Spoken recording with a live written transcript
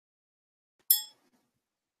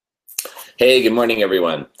Hey, good morning,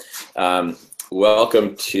 everyone.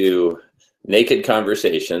 Welcome to Naked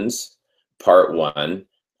Conversations, Part 1,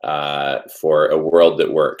 for A World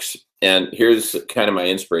That Works. And here's kind of my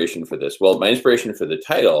inspiration for this. Well, my inspiration for the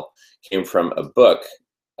title came from a book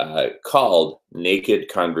called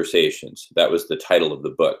Naked Conversations. That was the title of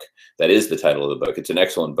the book. That is the title of the book. It's an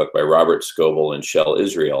excellent book by Robert Scoble and Shel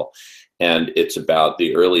Israel. And it's about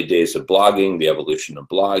the early days of blogging, the evolution of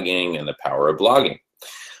blogging, and the power of blogging.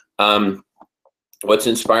 What's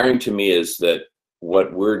inspiring to me is that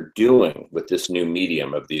what we're doing with this new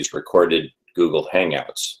medium of these recorded Google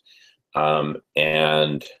Hangouts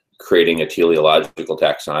and creating a teleological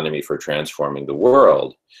taxonomy for transforming the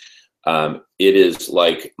world, it is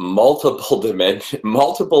like multiple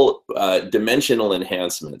dimensional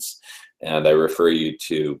enhancements. And I refer you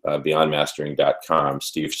to beyondmastering.com,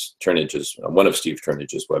 Steve Turnage's, one of Steve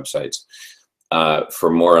Turnage's websites,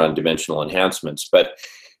 for more on dimensional enhancements. But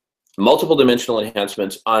multiple dimensional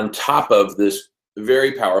enhancements on top of this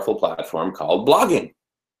very powerful platform called blogging,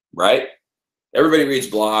 right? Everybody reads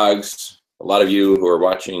blogs. A lot of you who are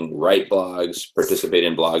watching write blogs, participate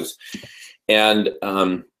in blogs. And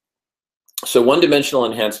so one dimensional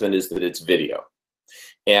enhancement is that it's video.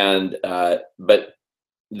 And but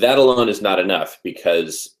that alone is not enough,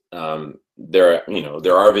 because there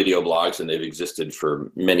are video blogs, and they've existed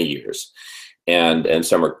for many years. And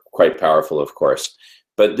some are quite powerful, of course.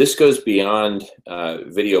 But this goes beyond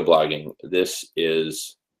video blogging. This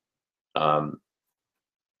is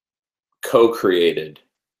co-created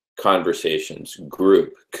conversations,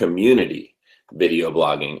 group, community, video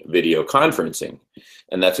blogging, video conferencing.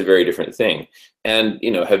 And that's a very different thing. And,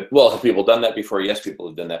 have people done that before? Yes, people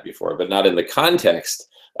have done that before, but not in the context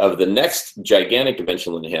of the next gigantic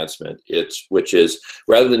dimensional enhancement, which is,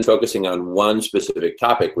 rather than focusing on one specific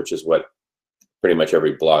topic, which is what pretty much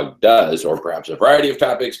every blog does, or perhaps a variety of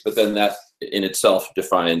topics, but then that in itself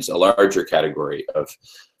defines a larger category of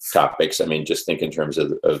topics. I mean, just think in terms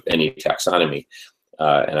of any taxonomy.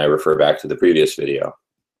 And I refer back to the previous video,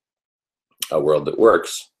 A World That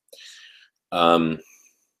Works. That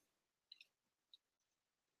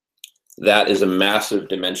is a massive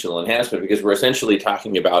dimensional enhancement, because we're essentially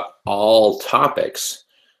talking about all topics,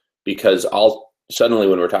 because suddenly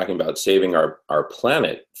when we're talking about saving our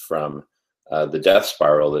planet from the death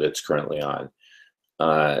spiral that it's currently on,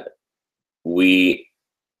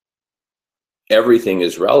 everything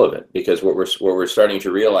is relevant, because what we're starting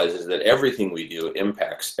to realize is that everything we do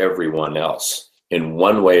impacts everyone else in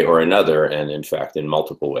one way or another, and in fact in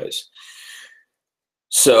multiple ways.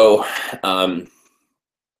 So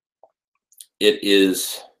it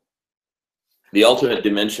is the ultimate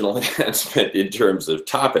dimensional enhancement in terms of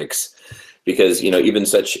topics, because even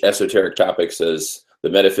such esoteric topics as the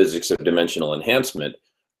metaphysics of dimensional enhancement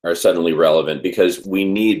are suddenly relevant, because we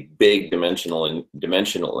need big dimensional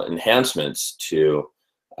enhancements to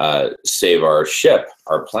save our ship,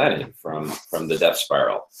 our planet, from the death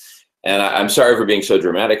spiral. And I'm sorry for being so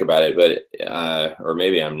dramatic about it, but or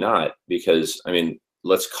maybe I'm not, because I mean,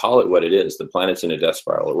 let's call it what it is. The planet's in a death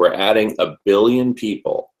spiral. We're adding 1 billion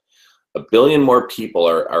people. 1 billion more people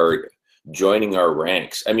are joining our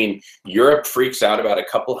ranks. I mean, Europe freaks out about a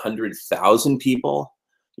couple 100,000 people,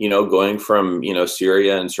 going from,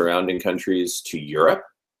 Syria and surrounding countries to Europe.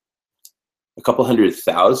 A couple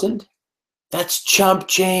 100,000? That's chump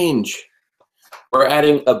change. We're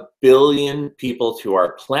adding 1 billion people to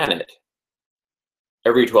our planet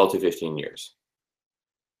every 12 to 15 years.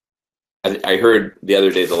 I heard the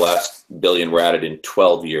other day the last billion were added in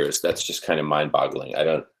 12 years. That's just kind of mind-boggling.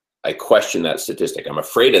 I question that statistic. I'm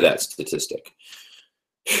afraid of that statistic.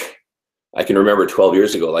 I can remember 12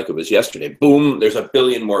 years ago like it was yesterday. Boom, there's 1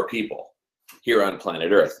 billion more people here on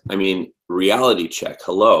planet Earth. I mean, reality check,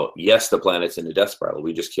 hello. Yes, the planet's in a death spiral.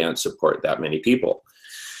 We just can't support that many people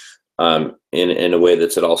in a way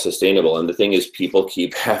that's at all sustainable. And the thing is, people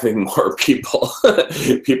keep having more people.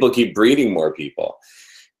 People keep breeding more people.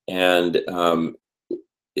 And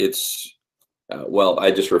I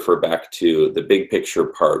just refer back to the big picture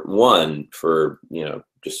part 1 for,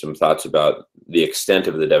 just some thoughts about the extent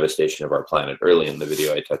of the devastation of our planet. Early in the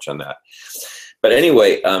video, I touch on that. But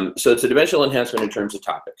anyway, so it's a dimensional enhancement in terms of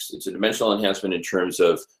topics. It's a dimensional enhancement in terms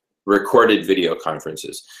of recorded video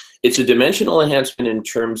conferences. It's a dimensional enhancement in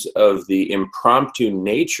terms of the impromptu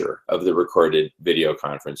nature of the recorded video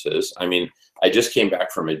conferences. I mean, I just came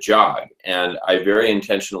back from a jog, and I very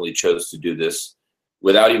intentionally chose to do this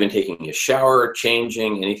without even taking a shower,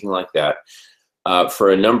 changing, anything like that,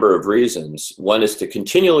 for a number of reasons. One is to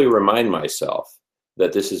continually remind myself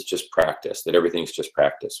that this is just practice, that everything's just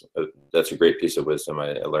practice. That's a great piece of wisdom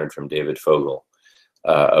I learned from David Fogel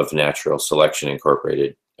of Natural Selection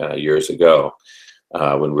Incorporated. years ago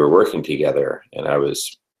when we were working together, and I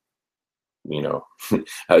was, you know,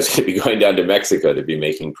 I was going to be going down to Mexico to be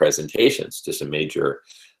making presentations to some major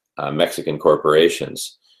Mexican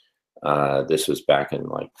corporations. This was back in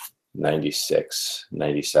like 96,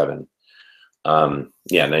 97.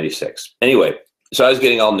 Yeah, 96. Anyway, so I was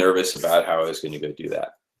getting all nervous about how I was going to go do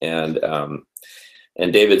that.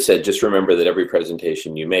 And David said, just remember that every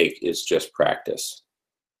presentation you make is just practice.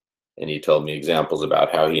 And he told me examples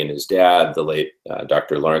about how he and his dad, the late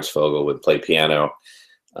Dr. Lawrence Fogel, would play piano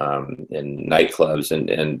in nightclubs.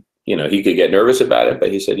 And, you know, he could get nervous about it,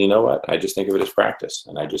 but he said, you know what? I just think of it as practice.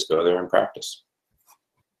 And I just go there and practice.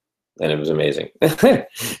 And it was amazing.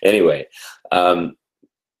 Anyway,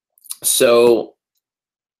 so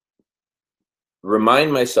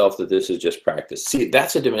remind myself that this is just practice. See,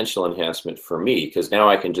 that's a dimensional enhancement for me, because now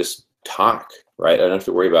I can just talk, right? I don't have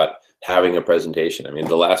to worry about having a presentation. I mean,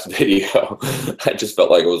 the last video, I just felt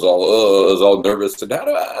like it was all nervous and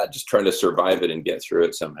just trying to survive it and get through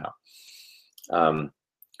it somehow.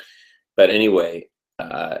 But anyway,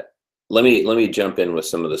 let me jump in with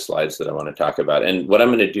some of the slides that I want to talk about. And what I'm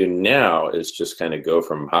going to do now is just kind of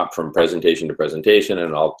hop from presentation to presentation,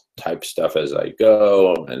 and I'll type stuff as I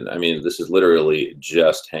go. And I mean, this is literally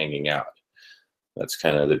just hanging out. That's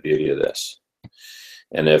kind of the beauty of this.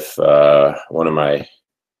 And if one of my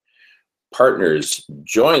partners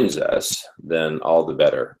joins us, then all the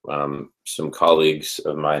better. Some colleagues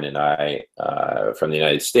of mine and I from the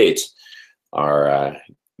United States are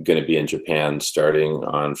going to be in Japan starting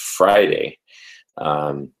on Friday.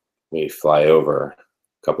 We fly over,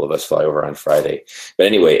 a couple of us fly over on Friday. But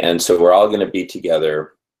anyway, and so we're all going to be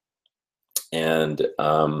together, and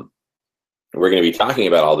we're going to be talking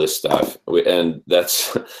about all this stuff. And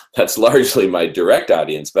that's largely my direct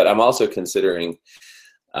audience, but I'm also considering,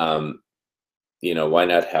 you know, why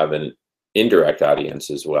not have an indirect audience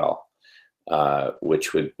as well,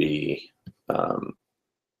 which would be,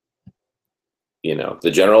 you know, the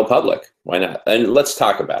general public. Why not? And let's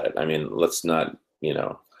talk about it. I mean, let's not, you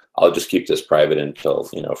know, I'll just keep this private until,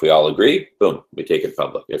 you know, if we all agree, boom, we take it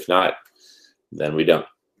public. If not, then we don't.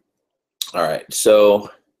 All right, so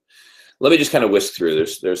let me just kind of whisk through.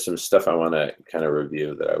 There's some stuff I want to kind of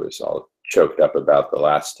review that I was all choked up about the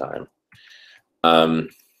last time.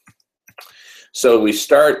 So we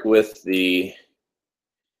start with the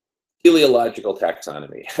teleological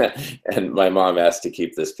taxonomy. And my mom asked to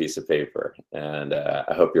keep this piece of paper. And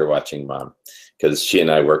I hope you're watching, Mom, because she and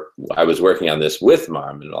I was working on this with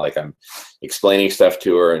Mom, and like I'm explaining stuff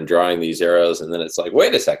to her and drawing these arrows. And then it's like,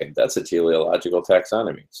 wait a second, that's a teleological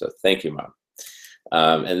taxonomy. So thank you, Mom.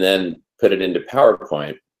 And then put it into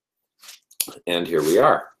PowerPoint. And here we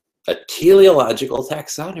are, a teleological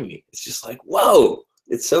taxonomy. It's just like, whoa,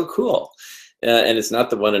 it's so cool. And it's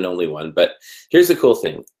not the one and only one, but here's the cool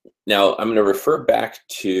thing. Now I'm going to refer back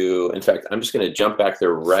to, in fact, I'm just going to jump back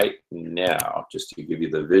there right now just to give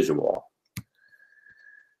you the visual.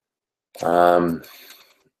 So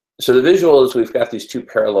the visual is we've got these two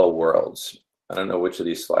parallel worlds. I don't know which of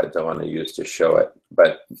these slides I want to use to show it,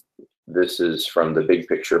 but this is from the big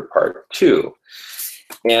picture part 2.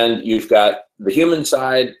 And you've got the human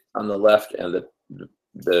side on the left and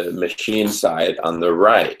the machine side on the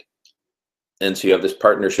right. And so you have this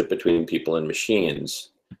partnership between people and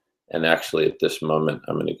machines. And actually at this moment,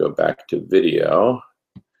 I'm going to go back to video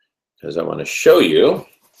because I want to show you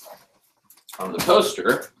on the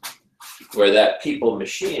poster where that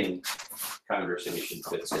people-machine conversation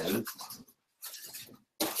fits in.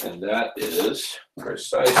 And that is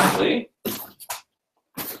precisely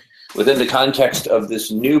within the context of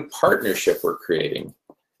this new partnership we're creating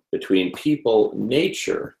between people,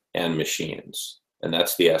 nature, and machines. And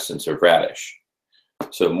that's the essence of Radish.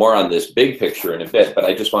 So more on this big picture in a bit, but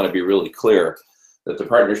I just want to be really clear that the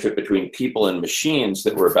partnership between people and machines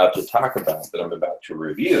that we're about to talk about, that I'm about to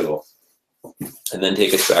review, and then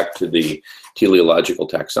take us back to the teleological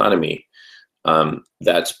taxonomy,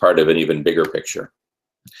 that's part of an even bigger picture.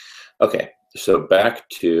 Okay, so back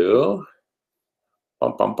to,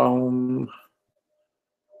 back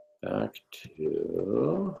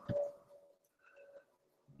to,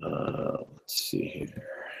 let's see here.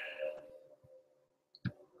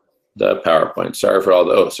 The PowerPoint. Sorry for all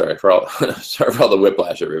the sorry for all the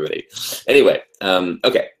whiplash, everybody. Anyway,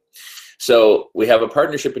 okay. So we have a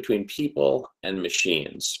partnership between people and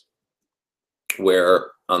machines,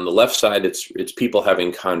 where on the left side it's people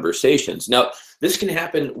having conversations. Now this can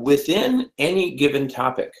happen within any given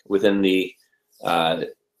topic within the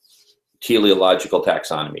teleological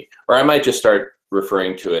taxonomy, or I might just start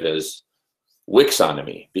referring to it as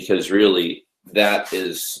Wixonomy, because really that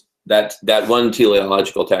is that one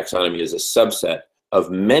teleological taxonomy is a subset of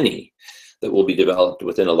many that will be developed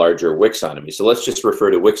within a larger Wixonomy. So let's just refer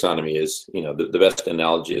to Wixonomy as, you know, the best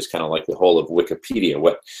analogy is kind of like the whole of Wikipedia.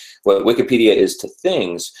 What Wikipedia is to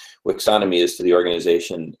things, Wixonomy is to the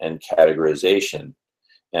organization and categorization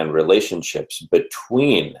and relationships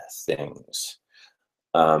between things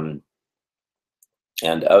and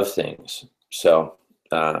of things. So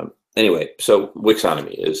anyway, so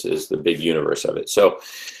Wixonomy is the big universe of it. So,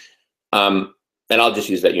 and I'll just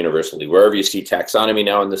use that universally. Wherever you see taxonomy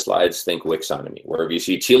now in the slides, think Wixonomy. Wherever you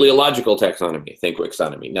see teleological taxonomy, think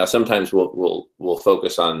Wixonomy. Now, sometimes we'll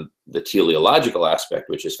focus on the teleological aspect,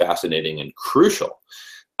 which is fascinating and crucial,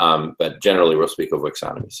 but generally we'll speak of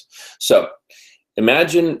Wixonomies. So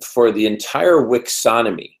imagine for the entire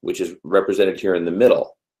Wixonomy, which is represented here in the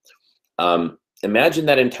middle, imagine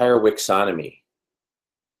that entire Wixonomy.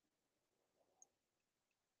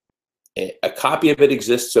 A copy of it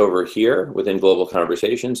exists over here within Global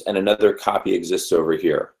Conversations, and another copy exists over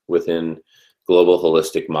here within Global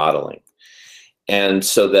Holistic Modeling. And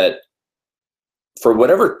so that for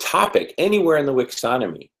whatever topic, anywhere in the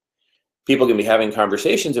Wixonomy, people can be having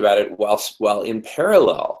conversations about it while in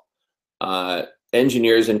parallel,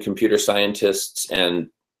 engineers and computer scientists and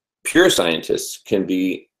pure scientists can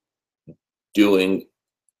be doing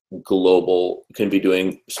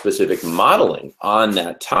specific modeling on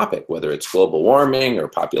that topic, whether it's global warming or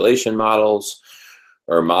population models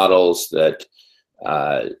or models that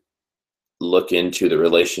look into the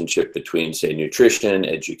relationship between, say, nutrition,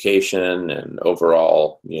 education, and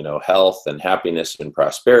overall, you know, health and happiness and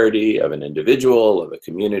prosperity of an individual, of a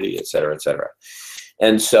community, et cetera, et cetera.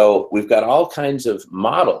 And so we've got all kinds of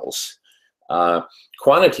models,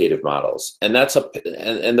 quantitative models, and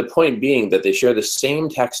and the point being that they share the same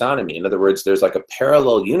taxonomy. In other words, there's like a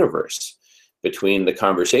parallel universe between the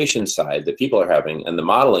conversation side that people are having and the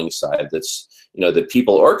modeling side that's, you know, that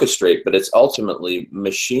people orchestrate, but it's ultimately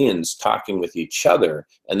machines talking with each other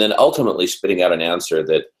and then ultimately spitting out an answer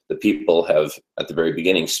that the people have at the very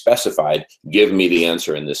beginning specified, give me the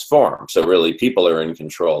answer in this form. So really people are in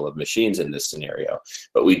control of machines in this scenario,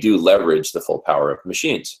 but we do leverage the full power of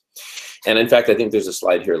machines. And in fact, I think there's a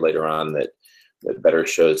slide here later on that better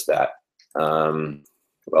shows that.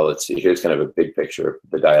 Well, let's see, here's kind of a big picture of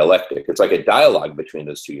the dialectic. It's like a dialogue between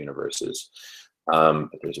those two universes. But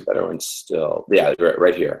there's a better one still. Yeah,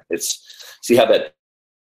 right here. See how that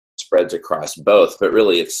spreads across both, but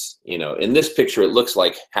really it's, you know, in this picture, it looks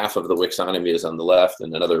like half of the Wixonomy is on the left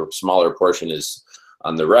and another smaller portion is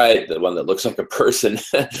on the right, the one that looks like a person.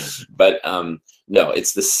 But no,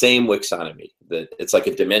 it's the same Wixonomy. That it's like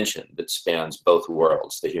a dimension that spans both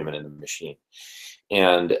worlds, the human and the machine.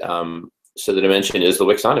 And so the dimension is the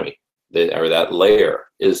Wixonomy, or that layer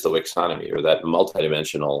is the Wixonomy, or that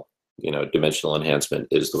multidimensional, you know, dimensional enhancement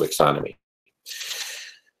is the Wixonomy.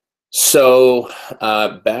 So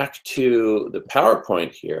back to the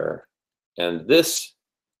PowerPoint here, and this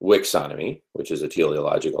Wixonomy, which is a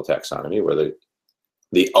teleological taxonomy, where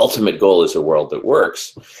the ultimate goal is a world that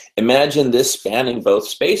works. Imagine this spanning both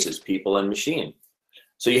spaces, people and machine.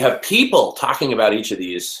 So you have people talking about each of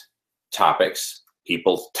these topics,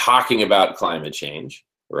 people talking about climate change,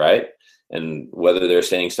 right? And whether they're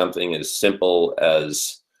saying something as simple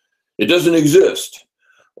as, it doesn't exist,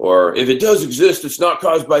 or if it does exist, it's not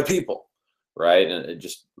caused by people, right? And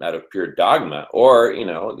just out of pure dogma. Or, you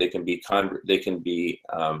know, they can be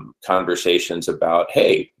conversations about,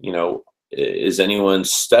 hey, you know, is anyone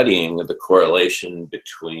studying the correlation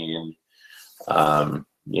between,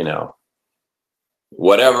 you know,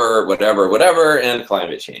 whatever, and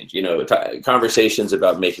climate change? You know, conversations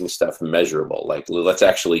about making stuff measurable. Like, let's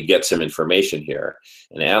actually get some information here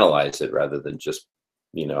and analyze it rather than just,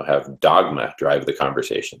 you know, have dogma drive the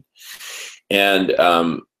conversation. And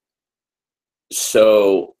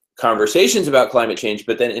so conversations about climate change,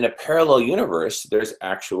 but then in a parallel universe, there's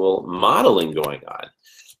actual modeling going on.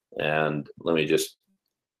 And let me just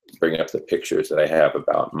bring up the pictures that I have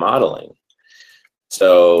about modeling.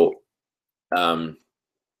 So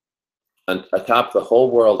atop the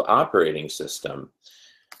whole world operating system,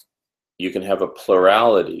 you can have a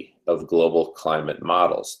plurality of global climate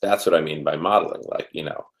models. That's what I mean by modeling, like, you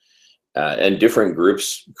know, and different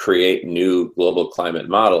groups create new global climate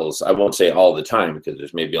models. I won't say all the time, because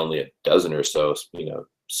there's maybe only a dozen or so, you know,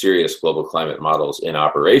 serious global climate models in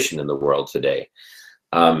operation in the world today.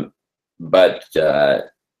 But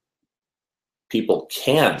people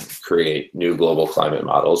can create new global climate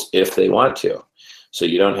models if they want to. So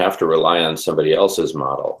you don't have to rely on somebody else's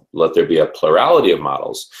model. Let there be a plurality of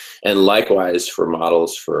models. And likewise for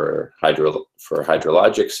models for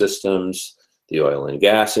hydrologic systems, the oil and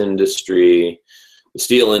gas industry,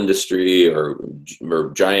 steel industry or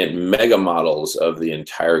giant mega models of the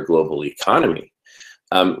entire global economy,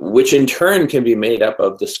 which in turn can be made up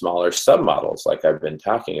of the smaller submodels like I've been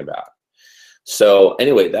talking about. So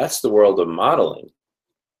anyway, that's the world of modeling,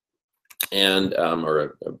 and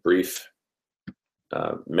or a brief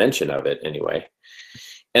mention of it anyway.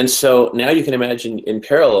 And so now you can imagine in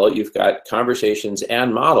parallel, you've got conversations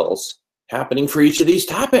and models happening for each of these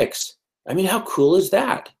topics. I mean, how cool is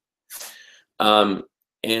that?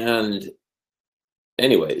 And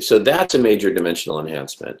anyway, so that's a major dimensional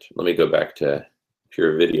enhancement. Let me go back to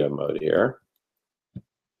pure video mode here.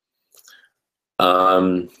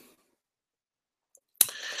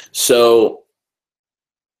 So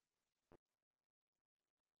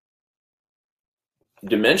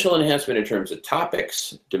dimensional enhancement in terms of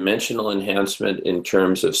topics, dimensional enhancement in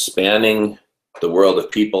terms of spanning the world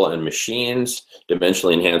of people and machines,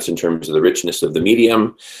 dimensionally enhanced in terms of the richness of the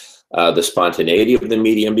medium, the spontaneity of the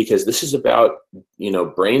medium, because this is about, you know,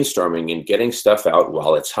 brainstorming and getting stuff out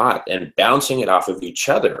while it's hot and bouncing it off of each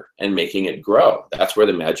other and making it grow. That's where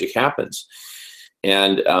the magic happens.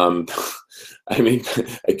 And I mean,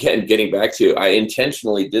 again, getting back to, I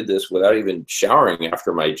intentionally did this without even showering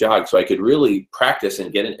after my jog, so I could really practice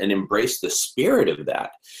and get and embrace the spirit of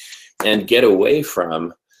that and get away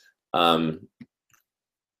from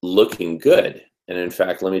looking good. And in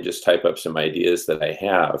fact, let me just type up some ideas that I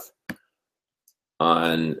have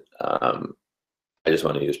on, I just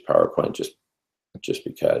want to use PowerPoint just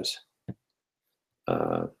because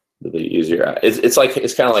it'll be easier.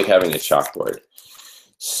 It's kind of like having a chalkboard.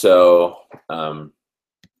 So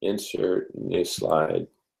insert new slide.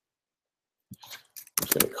 I'm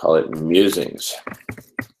just going to call it musings.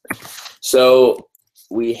 So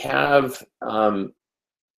we have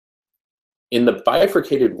in the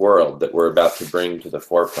bifurcated world that we're about to bring to the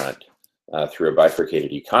forefront through a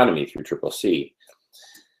bifurcated economy through CCC.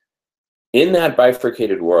 In that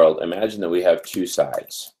bifurcated world, imagine that we have two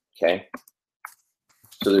sides, okay?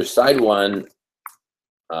 So there's side one,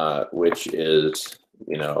 which is,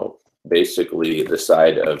 you know, basically the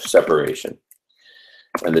side of separation.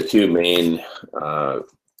 And the two main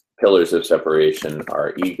pillars of separation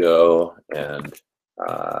are ego and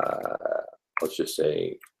let's just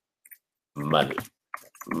say money.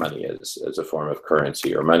 Money as a form of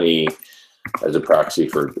currency, or money as a proxy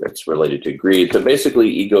for, it's related to greed. So basically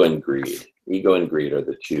ego and greed. Ego and greed are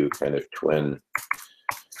the two kind of twin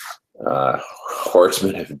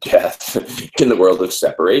horsemen of death in the world of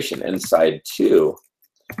separation. And side two,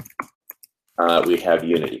 we have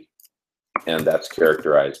unity. And that's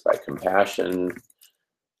characterized by compassion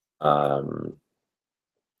and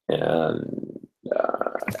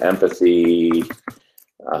empathy,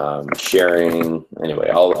 sharing, anyway,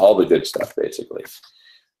 all the good stuff, basically.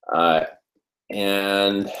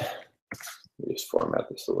 And let me just format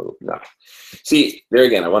this a little. No, see, there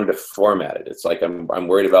again, I wanted to format it. It's like I'm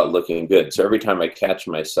worried about looking good. So every time I catch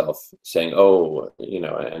myself saying, "Oh," you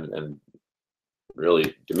know, and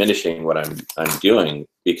really diminishing what I'm doing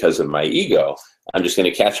because of my ego, I'm just going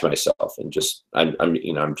to catch myself and just I'm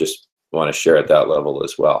just want to share at that level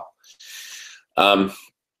as well.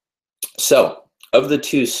 So of the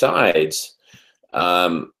two sides,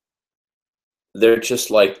 they're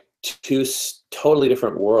just like two totally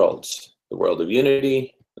different worlds, the world of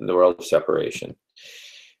unity and the world of separation.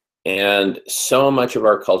 And so much of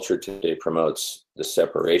our culture today promotes the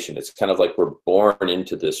separation. It's kind of like we're born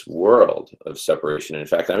into this world of separation. In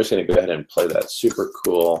fact, I'm just going to go ahead and play that super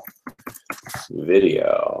cool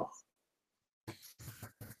video.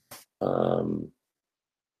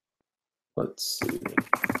 Let's see.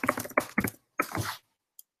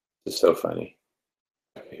 It's so funny.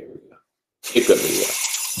 Okay, here we go. Keep good video.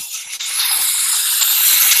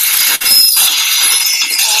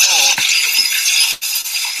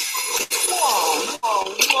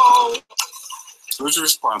 Whoa. Who's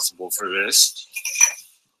responsible for this?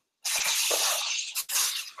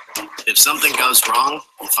 If something goes wrong,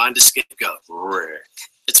 you find a scapegoat. Rick.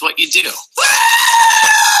 It's what you do.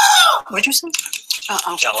 What'd you say?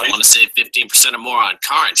 Uh-oh. If you want to save 15% or more on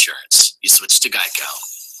car insurance, you switch to Geico.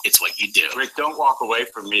 It's what you do. Rick, don't walk away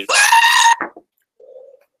from me.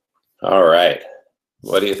 All right.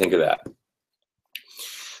 What do you think of that?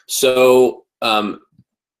 So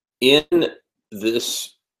in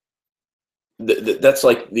this, that's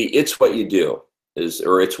like it's what you do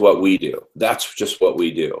or it's what we do. That's just what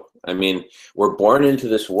we do. I mean, we're born into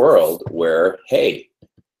this world where, hey,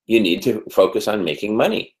 you need to focus on making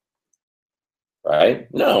money, right?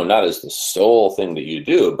 No, not as the sole thing that you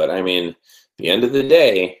do, but I mean, at the end of the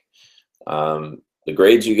day, the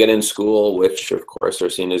grades you get in school, which of course are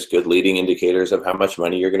seen as good leading indicators of how much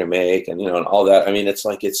money you're going to make, and and all that. I mean, it's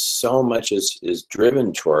like it's so much is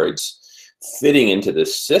driven towards fitting into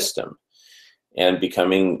this system and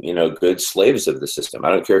becoming good slaves of the system. I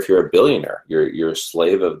don't care if you're a billionaire, you're a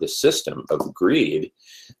slave of the system of greed,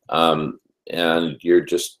 and you're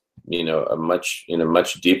just in a much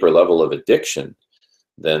deeper level of addiction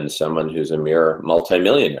than someone who's a mere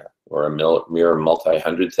multimillionaire or a mere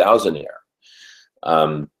multi-hundred-thousandaire.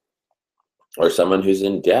 Or someone who's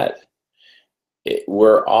in debt.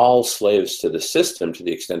 We're all slaves to the system to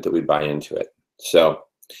the extent that we buy into it. So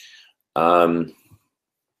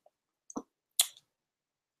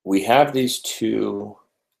we have these two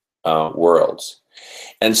worlds.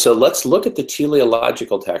 And so let's look at the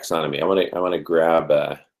teleological taxonomy. I want to grab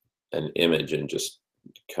an image and just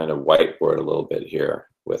kind of whiteboard a little bit here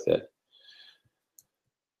with it.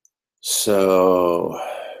 So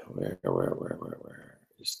where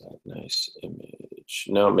is that nice image?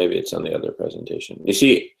 No, maybe it's on the other presentation. You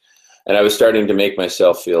see, and I was starting to make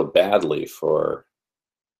myself feel badly for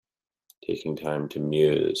taking time to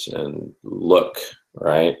muse and look,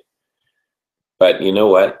 right? But you know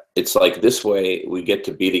what? It's like this way we get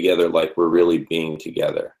to be together like we're really being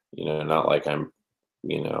together, not like I'm,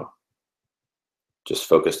 just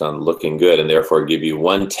focused on looking good and therefore give you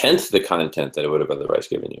 1/10 the content that I would have otherwise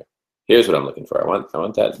given you. Here's what I'm looking for. I want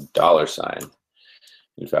that dollar sign.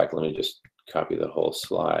 In fact, let me just copy the whole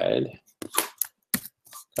slide.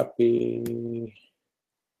 Copy.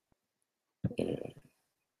 And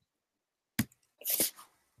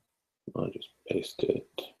I'll just paste it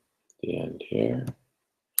at the end here.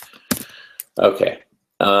 Okay.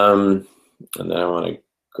 And then I want to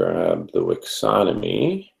grab the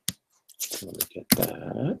Wixonomy. Let me get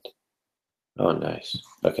that. Oh, nice.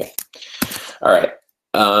 Okay. All right.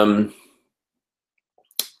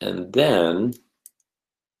 And then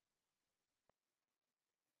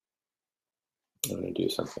I'm going to do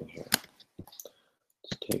something here.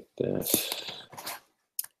 Let's take this,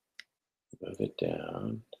 move it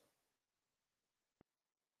down.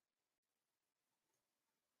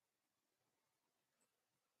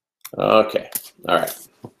 Okay. All right.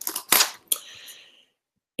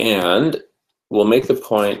 And we'll make the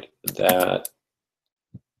point that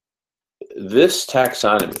this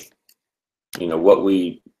taxonomy, what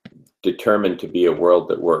we determine to be a world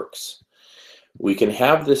that works, we can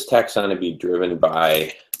have this taxonomy driven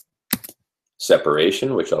by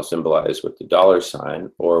separation, which I'll symbolize with the dollar sign,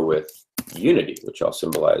 or with unity, which I'll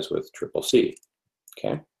symbolize with CCC.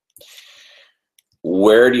 Okay.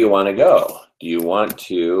 Where do you want to go? Do you want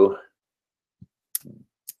to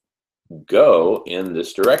go in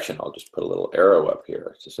this direction? I'll just put a little arrow up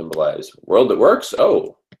here to symbolize world that works.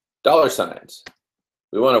 Oh, dollar signs.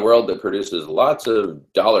 We want a world that produces lots of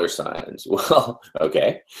dollar signs. Well,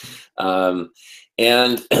 okay.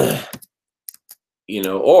 And,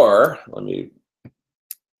 or let me,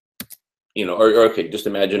 okay, just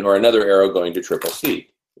imagine, or another arrow going to CCC.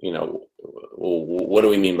 What do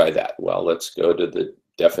we mean by that? Well, let's go to the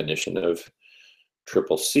definition of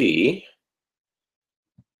CCC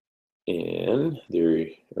in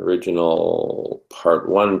the original part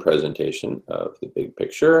 1 presentation of the big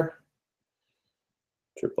picture.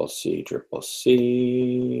 CCC.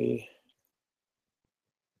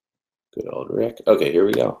 Good old Rick. Okay, here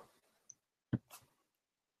we go.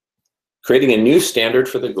 Creating a new standard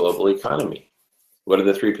for the global economy. What are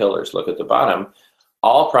the 3 pillars? Look at the bottom.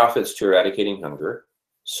 All profits to eradicating hunger,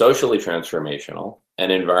 socially transformational,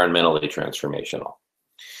 and environmentally transformational.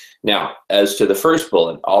 Now, as to the first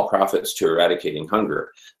bullet, all profits to eradicating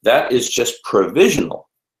hunger, that is just provisional.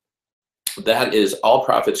 That is, all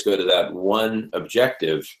profits go to that one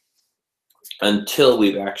objective until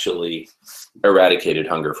we've actually eradicated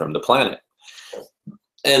hunger from the planet.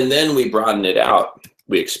 And then we broaden it out,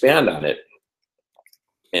 we expand on it.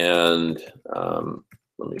 And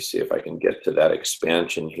let me see if I can get to that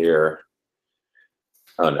expansion here.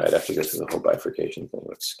 Oh no, I'd have to go through the whole bifurcation thing.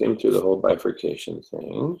 Let's skim through the whole bifurcation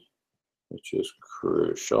thing, which is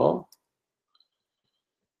crucial.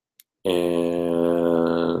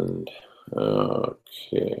 And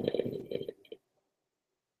okay.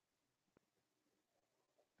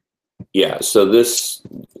 Yeah, so this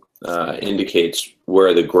indicates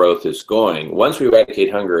where the growth is going. Once we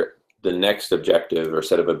eradicate hunger, the next objective or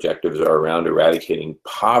set of objectives are around eradicating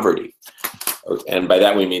poverty. And by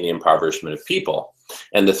that we mean the impoverishment of people.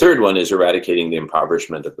 And the third one is eradicating the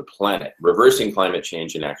impoverishment of the planet, reversing climate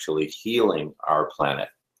change and actually healing our planet.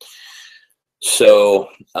 So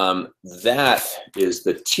that is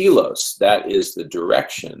the telos, that is the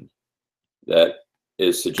direction that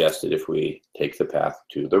is suggested if we take the path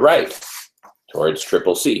to the right, towards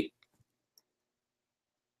triple C.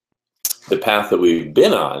 The path that we've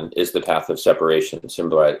been on is the path of separation,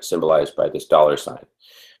 symbolized by this dollar sign,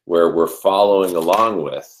 where we're following along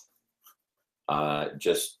with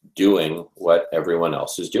just doing what everyone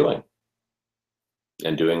else is doing,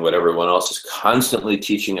 and doing what everyone else is constantly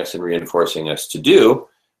teaching us and reinforcing us to do,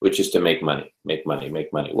 which is to make money, make money,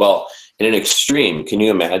 make money. Well, in an extreme, can you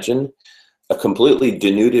imagine a completely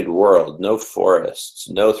denuded world, no forests,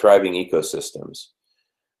 no thriving ecosystems,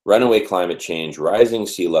 runaway climate change, rising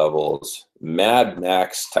sea levels, Mad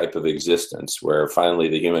Max type of existence where finally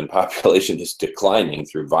the human population is declining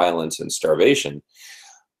through violence and starvation.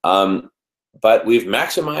 But we've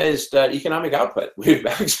maximized economic output. We've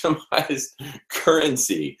maximized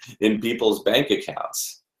currency in people's bank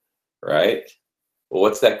accounts, right? Well,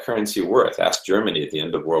 what's that currency worth? Ask Germany at the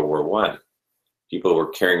end of World War I. People were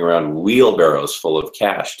carrying around wheelbarrows full of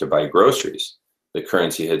cash to buy groceries. The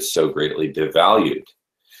currency had so greatly devalued.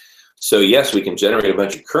 So yes, we can generate a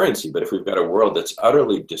bunch of currency, but if we've got a world that's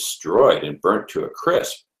utterly destroyed and burnt to a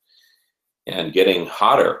crisp and getting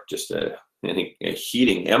hotter, just a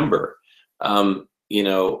heating ember, you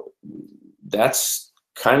know, that's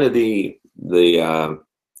kind of the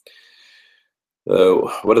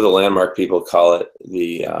what do the landmark people call it?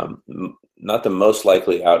 The not the most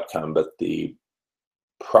likely outcome, but the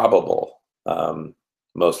probable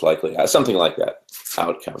most likely, something like that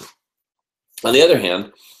outcome. On the other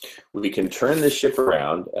hand, we can turn this ship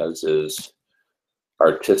around, as is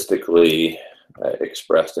artistically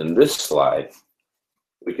expressed in this slide.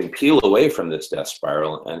 We can peel away from this death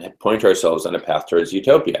spiral and point ourselves on a path towards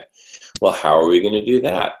utopia. Well, how are we going to do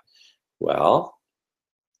that? Well,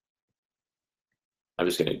 I'm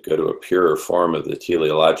just going to go to a purer form of the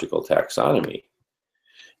teleological taxonomy.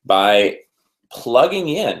 By plugging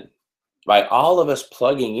in, by all of us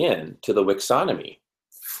plugging in to the Wixonomy,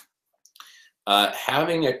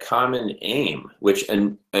 having a common aim, which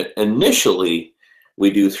initially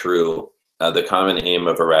we do through the common aim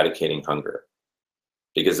of eradicating hunger,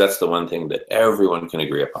 because that's the one thing that everyone can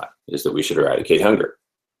agree upon, is that we should eradicate hunger.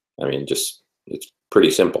 I mean, just, it's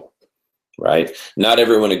pretty simple, right? Not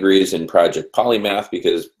everyone agrees in Project Polymath,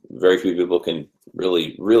 because very few people can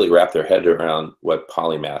really wrap their head around what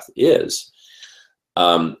polymath is.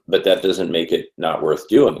 But that doesn't make it not worth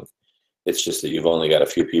doing. It's just that you've only got a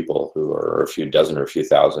few people who are a few dozen or a few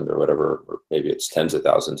thousand or whatever, or maybe it's tens of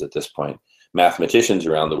thousands at this point, mathematicians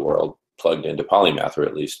around the world plugged into polymath, or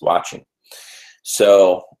at least watching.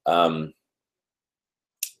 So,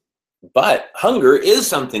 but hunger is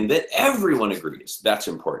something that everyone agrees that's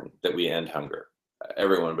important, that we end hunger.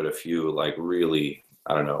 Everyone but a few, like, really,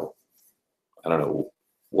 I don't know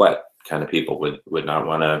what kind of people would not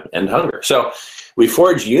want to end hunger. So we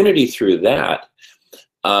forge unity through that.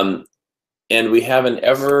 And we have an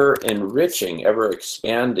ever enriching, ever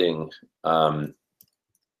expanding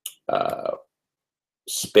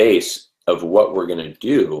space of what we're going to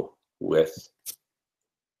do with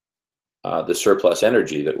the surplus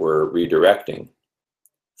energy that we're redirecting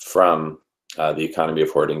from the economy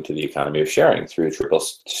of hoarding to the economy of sharing through triple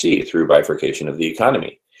C, through bifurcation of the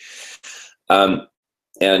economy.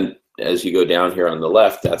 And as you go down here on the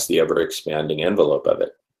left, that's the ever expanding envelope of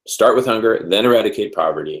it. Start with hunger, then eradicate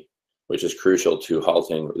poverty, which is crucial to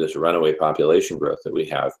halting this runaway population growth that we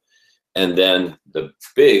have. And then the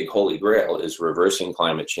big holy grail is reversing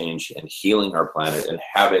climate change and healing our planet and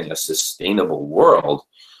having a sustainable world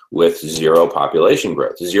with zero population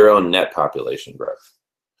growth, zero net population growth.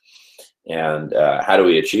 And how do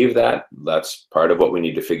we achieve that? That's part of what we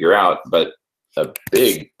need to figure out. But a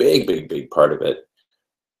big part of it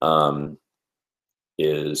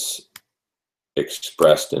is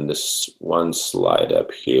expressed in this one slide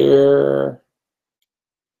up here.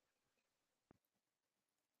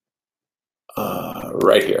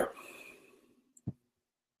 Right here.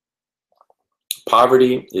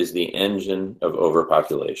 Poverty is the engine of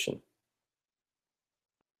overpopulation.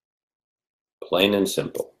 Plain and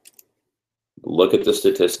simple. Look at the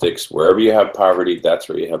statistics. Wherever you have poverty, that's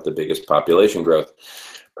where you have the biggest population growth,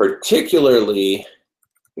 particularly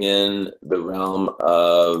in the realm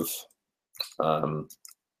of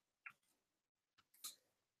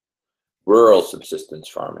rural subsistence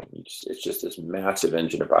farming. It's just this massive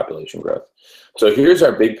engine of population growth. So here's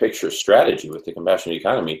our big picture strategy with the compassionate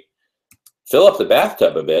economy. Fill up the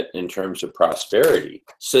bathtub a bit in terms of prosperity,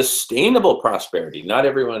 sustainable prosperity, not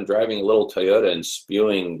everyone driving a little Toyota and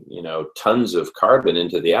spewing, tons of carbon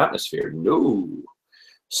into the atmosphere. No,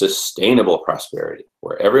 sustainable prosperity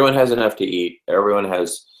where everyone has enough to eat, everyone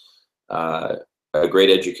has a great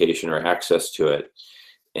education or access to it,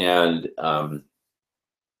 and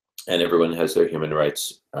everyone has their human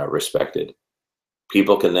rights respected.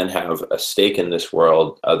 people can then have a stake in this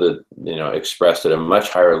world expressed at a much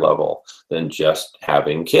higher level than just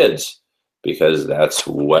having kids, because that's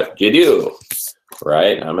what you do,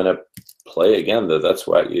 right? I'm going to play again the "That's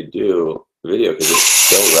What You Do" video because it's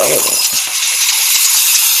still relevant.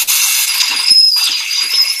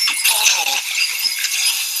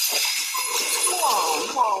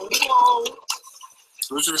 Whoa.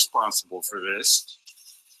 Who's responsible for this?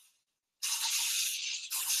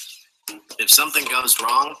 If something goes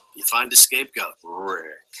wrong, you find a scapegoat. Rick.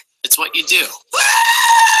 It's what you do.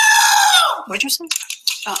 What'd you say?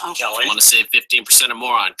 If Kelly. you want to save 15% or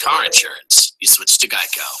more on car insurance, you switch to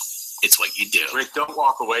Geico. It's what you do. Rick, don't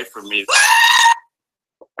walk away from me.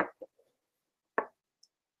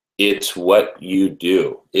 It's what you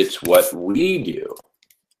do. It's what we do.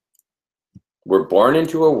 We're born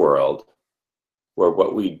into a world where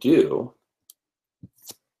what we do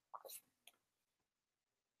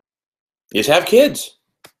is have kids.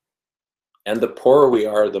 And the poorer we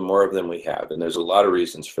are, the more of them we have. And there's a lot of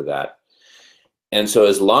reasons for that. And so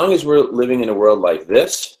as long as we're living in a world like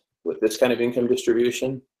this, with this kind of income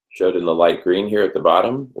distribution, showed in the light green here at the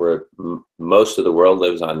bottom, where most of the world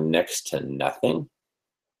lives on next to nothing,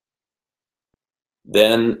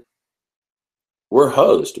 then we're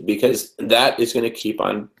hosed, because that is going to keep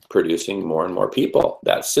on producing more and more people.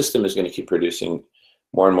 That system is going to keep producing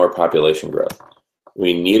more and more population growth.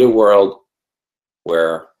 We need a world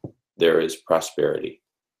where there is prosperity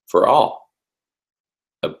for all,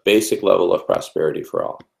 a basic level of prosperity for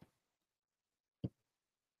all.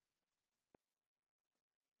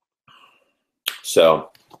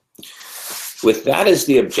 So with that as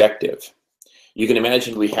the objective, you can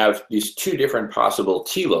imagine we have these two different possible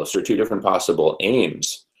telos, or two different possible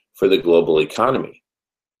aims for the global economy.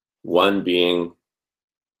 One being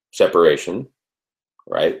separation,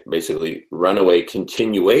 right? Basically runaway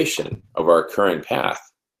continuation of our current path,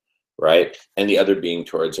 right? And the other being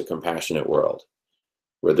towards a compassionate world,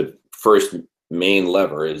 where the first main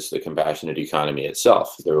lever is the compassionate economy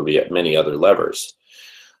itself. There will be many other levers.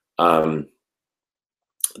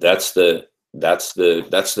 That's the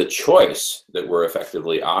choice that we're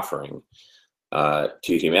effectively offering to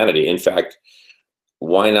humanity. In fact,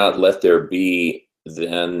 why not let there be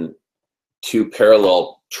then two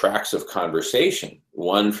parallel tracks of conversation?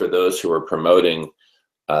 One for those who are promoting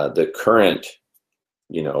the current,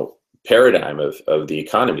 paradigm of the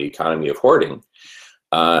economy of hoarding,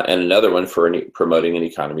 and another one for promoting an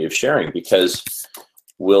economy of sharing. Because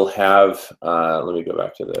we'll have, let me go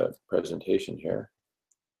back to the presentation here.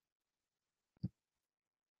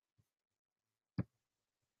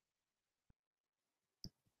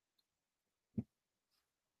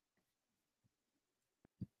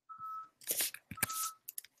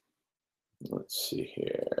 Let's see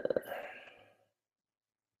here.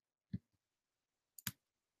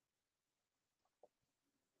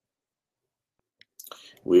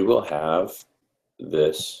 We will have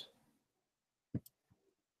this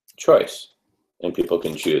choice, and people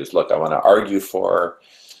can choose. Look, I want to argue for,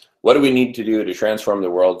 what do we need to do to transform the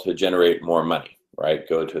world to generate more money, right?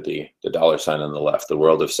 Go to the dollar sign on the left, the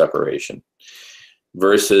world of separation.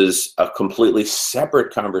 Versus a completely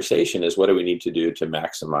separate conversation is, what do we need to do to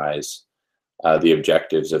maximize the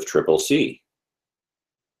objectives of CCC?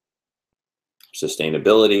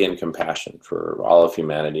 Sustainability and compassion for all of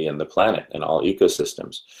humanity and the planet and all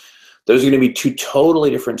ecosystems. Those are going to be two totally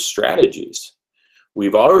different strategies.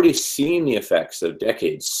 We've already seen the effects of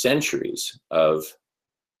decades, centuries of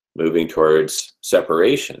moving towards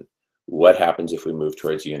separation. What happens if we move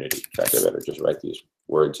towards unity? In fact, I better just write these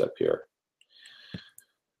words up here.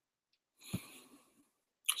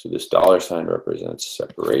 So this dollar sign represents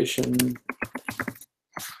separation.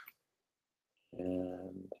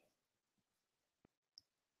 And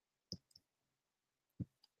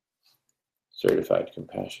certified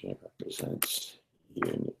compassionate represents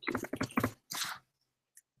unity.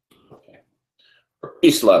 Okay. Or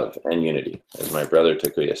peace, love, and unity, as my brother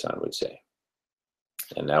Takuya-san would say.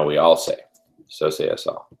 And now we all say, so say us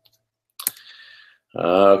all.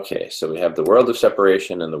 Okay, so we have the world of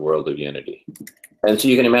separation and the world of unity. And so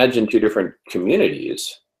you can imagine two different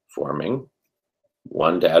communities forming.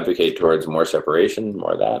 One to advocate towards more separation,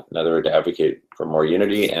 more of that. Another to advocate for more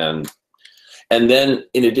unity. And then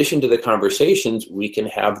in addition to the conversations, we can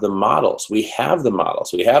have the models. We have the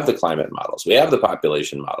models. We have the climate models. We have the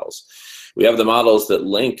population models. We have the models that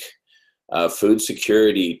link food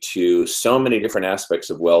security to so many different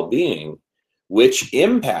aspects of well-being, which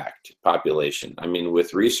impact population. I mean,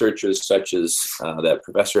 with researchers such as that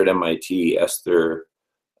professor at MIT, Esther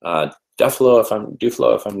Duflo,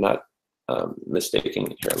 if I'm not mistaken.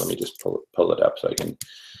 Here, let me just pull it up so I can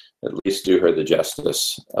at least do her the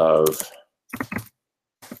justice of,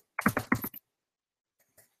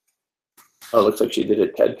 oh, it looks like she did a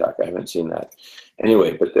TED Talk. I haven't seen that.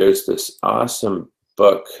 Anyway, but there's this awesome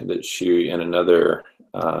book that she and another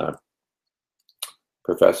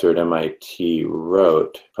professor at MIT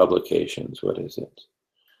wrote, Publications, what is it?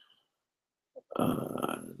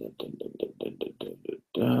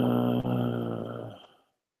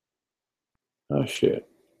 Oh, shit.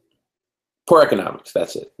 Poor Economics,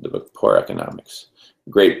 that's it, the book Poor Economics.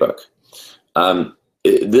 Great book.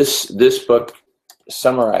 This book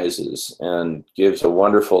summarizes and gives a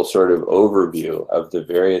wonderful sort of overview of the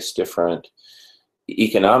various different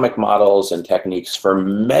economic models and techniques for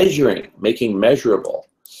measuring, making measurable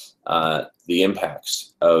the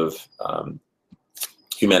impacts of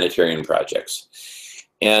humanitarian projects.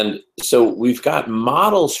 And so we've got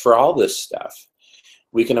models for all this stuff.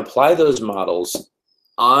 We can apply those models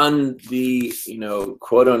on the,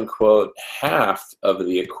 quote unquote, half of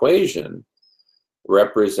the equation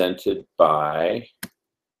represented by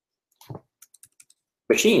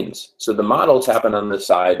machines. So the models happen on the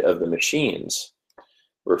side of the machines,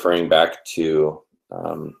 referring back to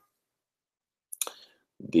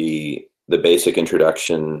the basic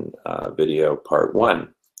introduction video, part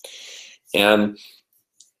 1. And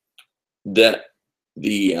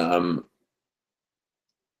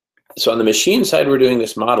so on the machine side, we're doing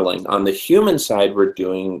this modeling. On the human side, we're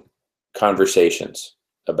doing conversations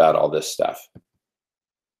about all this stuff.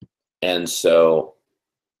 And so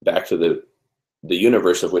back to the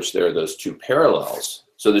universe of which there are those two parallels.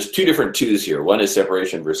 So there's two different twos here. One is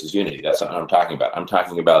separation versus unity. That's what I'm talking about. I'm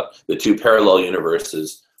talking about the two parallel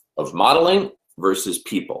universes of modeling versus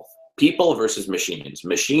people. People versus machines.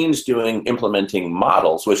 Machines implementing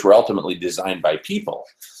models, which were ultimately designed by people.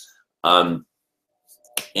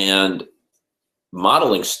 And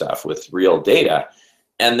modeling stuff with real data.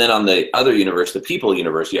 And then on the other universe, the people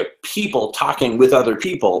universe, you have people talking with other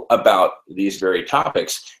people about these very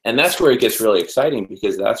topics. And that's where it gets really exciting,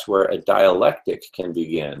 because that's where a dialectic can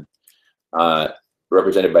begin,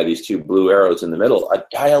 represented by these two blue arrows in the middle, a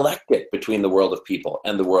dialectic between the world of people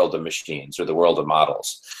and the world of machines, or the world of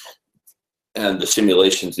models, and the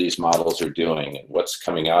simulations these models are doing and what's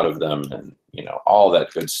coming out of them, and all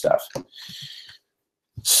that good stuff.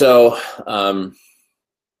 So,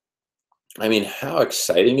 I mean, how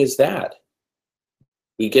exciting is that?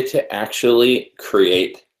 We get to actually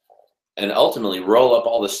create and ultimately roll up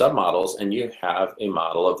all the submodels, and you have a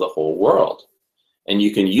model of the whole world. And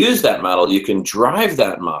you can use that model, you can drive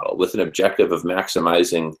that model with an objective of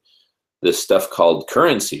maximizing this stuff called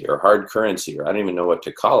currency, or hard currency, or I don't even know what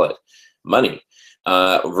to call it, money,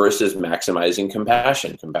 versus maximizing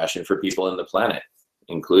compassion for people in the planet,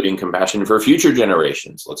 including compassion for future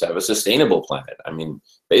generations. Let's have a sustainable planet. I mean,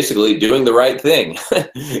 basically doing the right thing.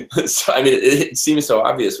 So, I mean, it seems so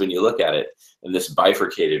obvious when you look at it in this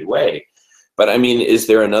bifurcated way. But I mean, is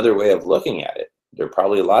there another way of looking at it? There are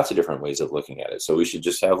probably lots of different ways of looking at it. So we should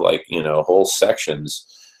just have, like, whole sections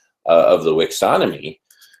of the Wixonomy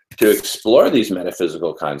to explore these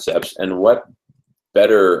metaphysical concepts. And what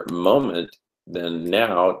better moment than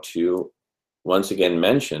now to once again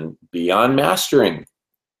mention Beyond Mastering,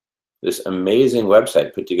 this amazing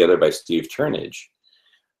website put together by Steve Turnage,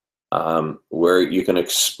 where you can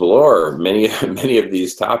explore many of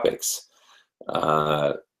these topics.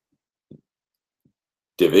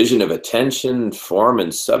 Division of attention, form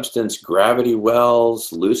and substance, gravity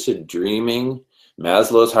wells, lucid dreaming,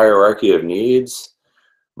 Maslow's hierarchy of needs,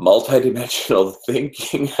 multidimensional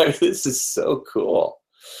thinking. I mean, this is so cool.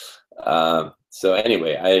 So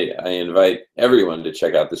anyway, I invite everyone to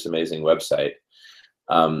check out this amazing website.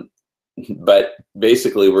 But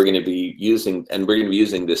basically, we're going to be using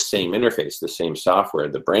this same interface, the same software,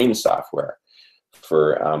 the brain software,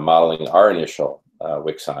 for modeling our initial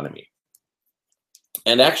Wixonomy.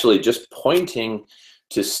 And actually, just pointing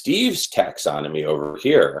to Steve's taxonomy over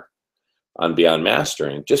here on Beyond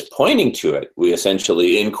Mastering, just pointing to it, we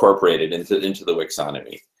essentially incorporated into the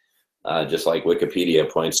Wixonomy. Just like Wikipedia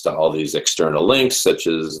points to all these external links, such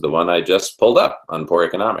as the one I just pulled up on Poor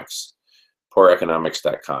Economics,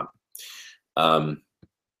 pooreconomics.com.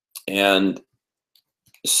 And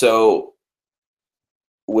so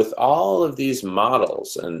with all of these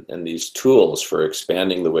models and these tools for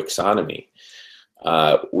expanding the Wixonomy,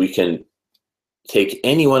 we can take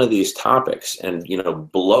any one of these topics and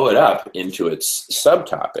blow it up into its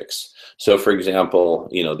subtopics. So for example,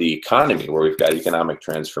 the economy, where we've got economic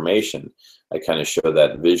transformation, I kind of show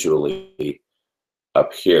that visually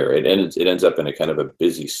up here. It ends up in a kind of a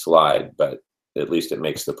busy slide, but at least it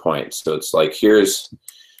makes the point. So it's like, here's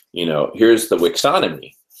the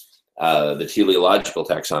Wixonomy. the teleological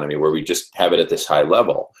taxonomy, where we just have it at this high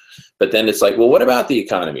level. But then it's like, well, what about the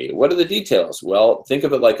economy? What are the details? Well, think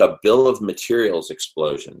of it like a bill of materials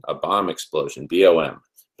explosion, a bomb explosion, BOM,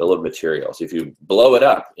 bill of materials. If you blow it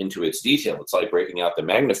up into its detail, it's like breaking out the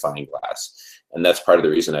magnifying glass. And that's part of the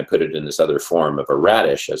reason I put it in this other form of a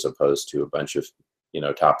radish, as opposed to a bunch of,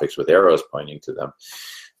 topics with arrows pointing to them.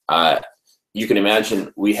 You can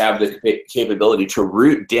imagine we have the capability to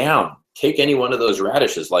root down, take any one of those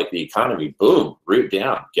radishes like the economy, boom, root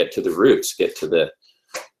down, get to the roots, get to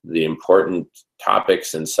the important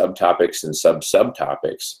topics and subtopics and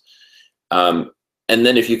subtopics. And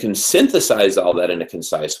then if you can synthesize all that in a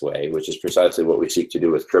concise way, which is precisely what we seek to do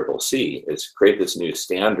with CCC, is create this new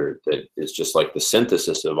standard that is just like the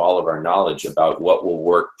synthesis of all of our knowledge about what will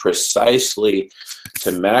work precisely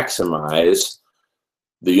to maximize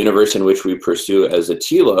the universe in which we pursue as a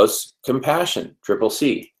telos, compassion,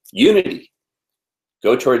 CCC, unity.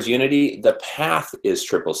 Go towards unity. The path is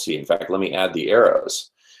CCC. In fact, let me add the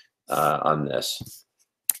arrows on this.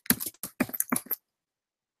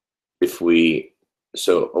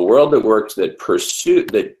 So a world that works, that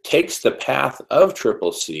takes the path of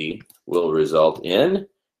CCC will result in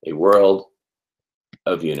a world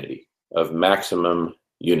of unity, of maximum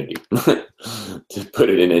unity, to put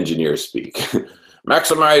it in engineer speak.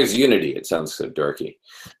 Maximize unity. It sounds so dorky.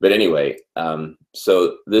 But anyway,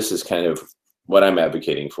 so this is kind of what I'm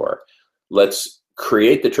advocating for. Let's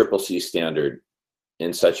create the CCC standard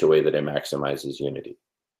in such a way that it maximizes unity,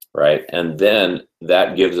 right? And then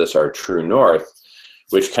that gives us our true north,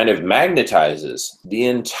 which kind of magnetizes the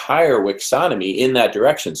entire Wixonomy in that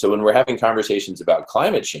direction. So when we're having conversations about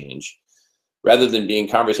climate change, rather than being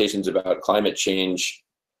conversations about climate change,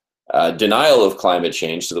 denial of climate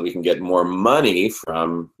change so that we can get more money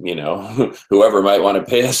from, whoever might want to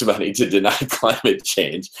pay us money to deny climate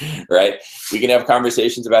change, right? We can have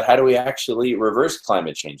conversations about how do we actually reverse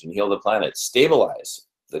climate change and heal the planet, stabilize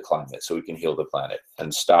the climate so we can heal the planet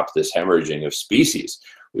and stop this hemorrhaging of species.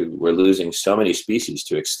 We're losing so many species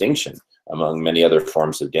to extinction, among many other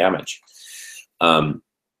forms of damage.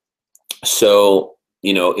 So,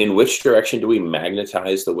 in which direction do we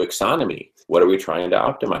magnetize the Wixonomy? What are we trying to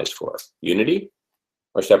optimize for? Unity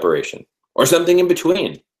or separation? Or something in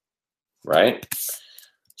between, right?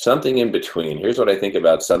 Something in between. Here's what I think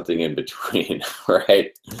about something in between,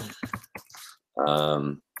 right?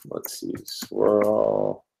 Let's see,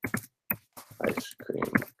 swirl, ice cream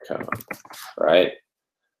cone, right?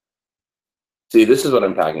 See, this is what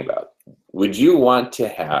I'm talking about. Would you want to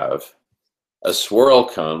have a swirl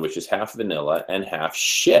cone, which is half vanilla and half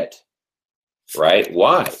shit, right?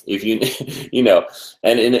 Why? If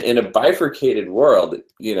and in a bifurcated world,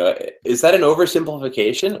 is that an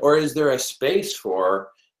oversimplification, or is there a space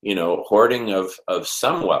for, hoarding of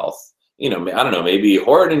some wealth? I don't know, maybe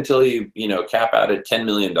hoard until you, cap out at $10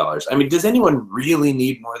 million. I mean, does anyone really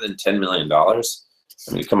need more than $10 million?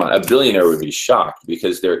 I mean, come on, a billionaire would be shocked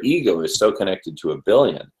because their ego is so connected to a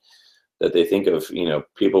billion that they think of,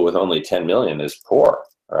 people with only 10 million as poor,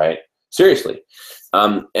 right? Seriously.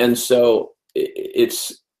 And so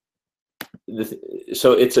it's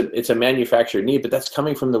a manufactured need, but that's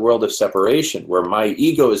coming from the world of separation, where my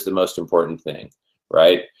ego is the most important thing,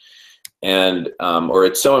 right? And, or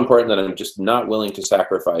it's so important that I'm just not willing to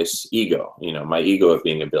sacrifice ego, my ego of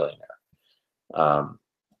being a billionaire,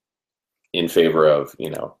 in favor of,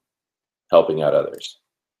 helping out others,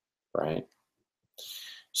 right?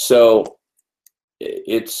 So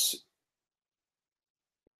it's,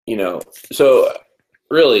 so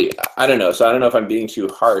really, I don't know. So I don't know if I'm being too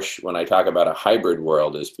harsh when I talk about a hybrid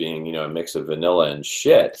world as being, a mix of vanilla and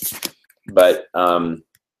shit, but,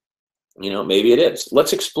 maybe it is.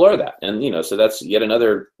 Let's explore that. And, so that's yet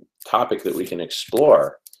another topic that we can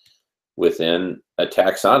explore within a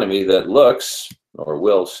taxonomy that looks, or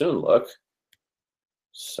will soon look,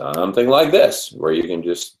 something like this, where you can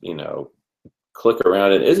just, click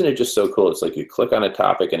around it. Isn't it just so cool? It's like you click on a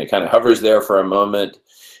topic and it kind of hovers there for a moment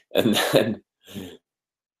and then,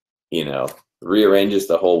 rearranges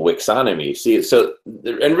the whole Wixonomy. See, so,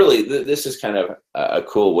 and really, this is kind of a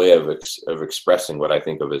cool way of expressing what I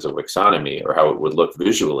think of as a Wixonomy, or how it would look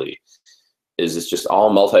visually, is it's just all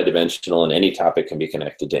multidimensional, and any topic can be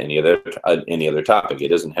connected to any other topic. It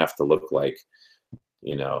doesn't have to look like,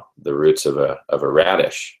 the roots of a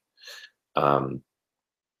radish, that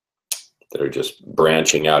are just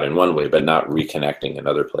branching out in one way, but not reconnecting in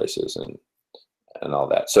other places and all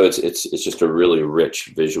that. So it's just a really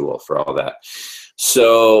rich visual for all that.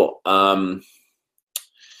 So,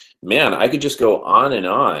 man, I could just go on and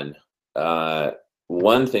on.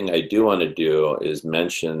 One thing I do want to do is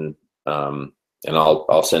mention, and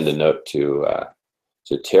I'll send a note to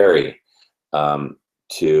to Terry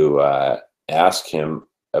to ask him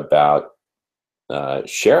about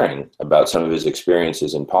sharing about some of his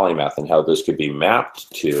experiences in Polymath and how those could be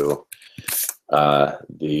mapped to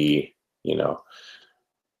the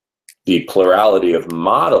plurality of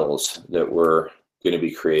models that we're going to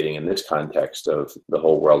be creating in this context of the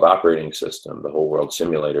whole world operating system, the whole world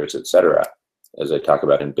simulators, etc., as I talk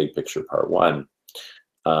about in Big Picture Part 1,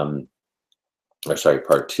 Part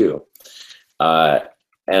 2.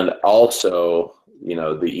 And also,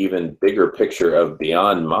 the even bigger picture of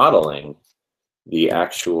beyond modeling, the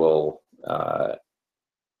actual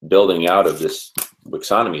building out of this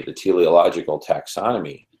taxonomy, the teleological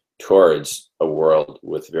taxonomy, towards a world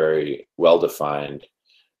with very well-defined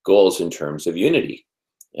goals in terms of unity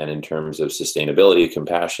and in terms of sustainability,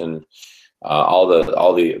 compassion, all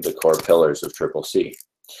the core pillars of CCC.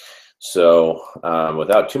 So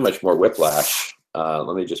without too much more whiplash,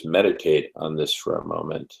 let me just meditate on this for a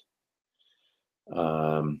moment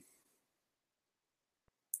and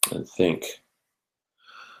think.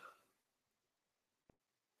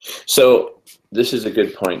 So this is a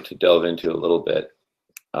good point to delve into a little bit.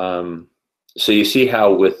 So you see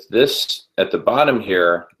how with this at the bottom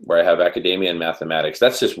here, where I have academia and mathematics,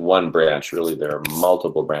 that's just one branch. Really, there are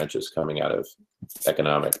multiple branches coming out of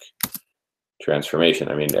economic transformation.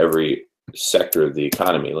 I mean, every sector of the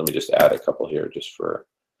economy. Let me just add a couple here just to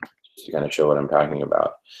kind of show what I'm talking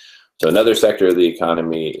about. So another sector of the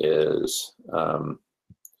economy is, well,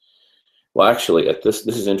 actually, this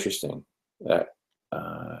is interesting. So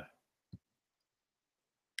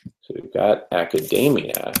we've got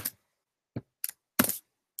academia.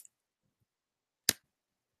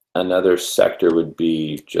 Another sector would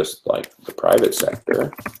be just like the private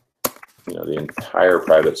sector, the entire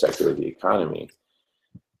private sector of the economy,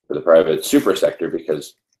 or the private super sector,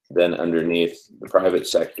 because then underneath the private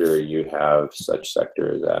sector, you have such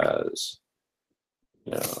sectors as,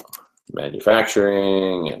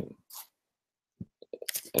 manufacturing. And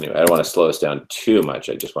anyway, I don't want to slow us down too much.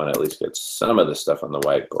 I just want to at least get some of the stuff on the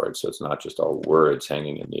whiteboard, so it's not just all words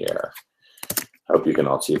hanging in the air. I hope you can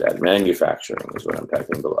all see that. Manufacturing is what I'm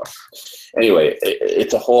typing below. Anyway,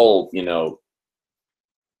 it's a whole,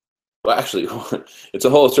 well, actually, it's a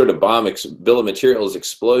whole sort of bill of materials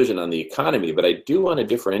explosion on the economy, but I do want to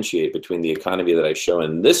differentiate between the economy that I show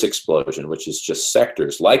in this explosion, which is just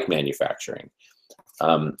sectors like manufacturing,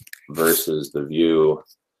 versus the view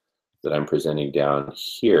that I'm presenting down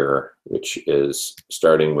here, which is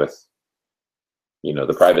starting with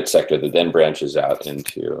the private sector that then branches out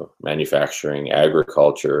into manufacturing,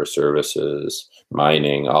 agriculture, services,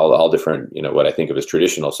 mining, all different, what I think of as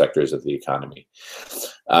traditional sectors of the economy.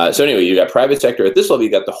 So anyway, you got private sector. At this level,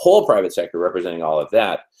 you got the whole private sector representing all of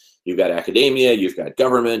that. You've got academia, you've got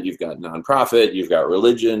government, you've got nonprofit, you've got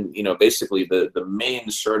religion, basically the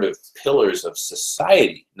main sort of pillars of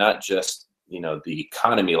society, not just, the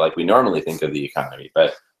economy like we normally think of the economy,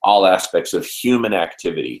 but all aspects of human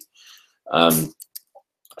activity.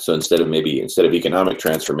 So instead of economic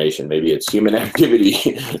transformation, maybe it's human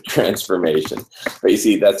activity transformation. But you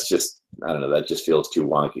see, that's just, I don't know, that just feels too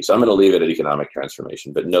wonky. So I'm going to leave it at economic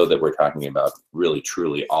transformation, but know that we're talking about really,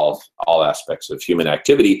 truly all aspects of human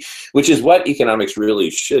activity, which is what economics really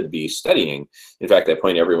should be studying. In fact, I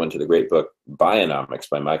point everyone to the great book, Bionomics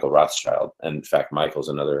by Michael Rothschild. And in fact, Michael's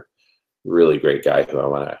another really great guy who I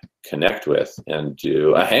want to connect with and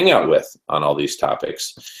do a hangout with on all these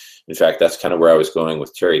topics. In fact, that's kind of where I was going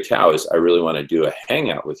with Terry Tao, is I really want to do a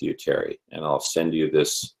hangout with you, Terry, and I'll send you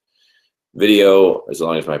this video as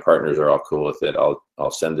long as my partners are all cool with it.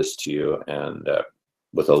 I'll send this to you, and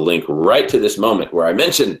with a link right to this moment where I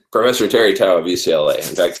mentioned Professor Terry Tao of UCLA.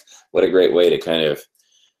 In fact, what a great way to kind of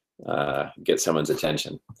get someone's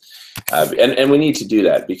attention. And we need to do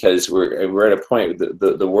that because we're at a point,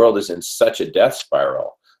 the world is in such a death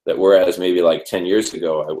spiral that whereas maybe like 10 years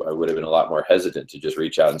ago, I would have been a lot more hesitant to just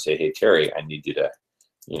reach out and say, hey, Terry, I need you to,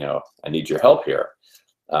 I need your help here.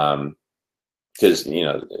 Because,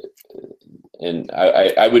 and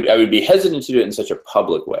I would be hesitant to do it in such a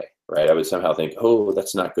public way, right? I would somehow think, oh,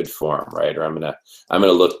 that's not good form, right? Or I'm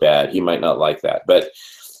gonna look bad. He might not like that. But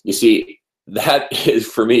you see, that is,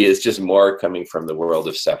 for me, is just more coming from the world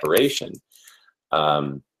of separation.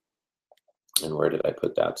 And where did I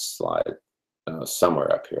put that slide?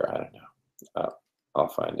 Somewhere up here, I don't know. I'll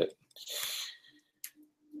find it.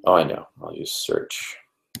 Oh, I know. I'll use search.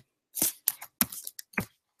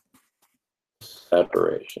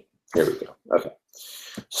 Separation. Here we go. Okay.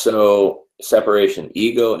 So separation,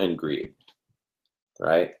 ego and greed,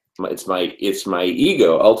 right? It's my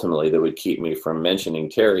ego ultimately that would keep me from mentioning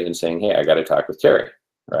Terry and saying, hey, I got to talk with Terry,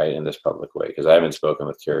 right, in this public way, because I haven't spoken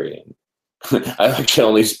with Terry in I actually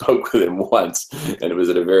only spoke with him once, and it was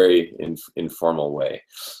in a very informal way.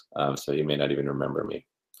 So you may not even remember me.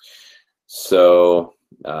 So,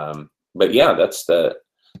 but yeah, that's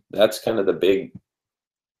kind of the big.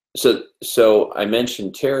 So I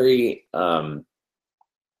mentioned Terry.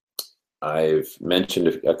 I've mentioned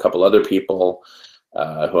a couple other people who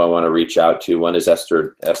I want to reach out to. One is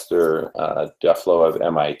Esther Duflo of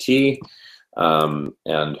MIT,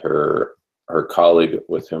 and her colleague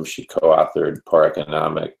with whom she co-authored Poor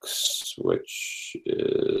Economics, which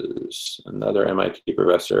is another MIT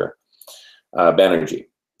professor,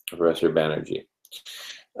 Professor Banerjee.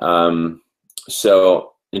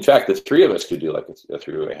 So in fact, the three of us could do like a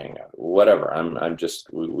three-way hangout, whatever.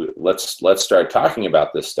 Let's start talking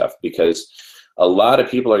about this stuff, because a lot of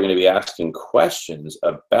people are going to be asking questions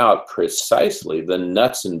about precisely the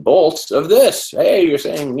nuts and bolts of this. Hey, you're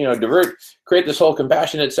saying, create this whole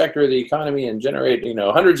compassionate sector of the economy and generate,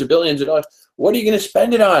 hundreds of billions of dollars. What are you going to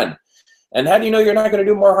spend it on? And how do you know you're not going to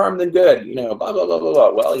do more harm than good? Blah, blah, blah, blah,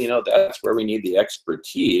 blah. Well, that's where we need the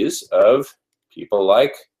expertise of people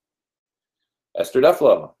like Esther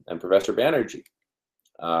Duflo and Professor Banerjee.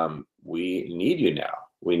 We need you now.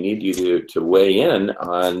 We need you to weigh in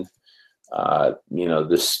on,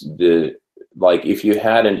 like if you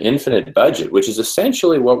had an infinite budget, which is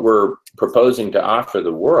essentially what we're proposing to offer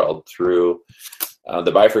the world through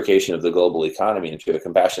the bifurcation of the global economy into a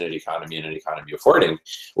compassionate economy and an economy of hoarding,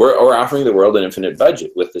 we're offering the world an infinite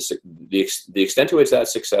budget. With the extent to which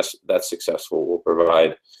that's successful will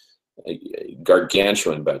provide a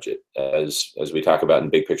gargantuan budget, as we talk about in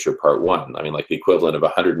Big Picture Part 1. I mean, like the equivalent of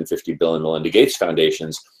 150 billion Melinda Gates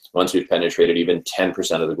foundations once we've penetrated even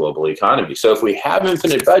 10% of the global economy. So if we have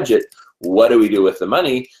infinite budget, what do we do with the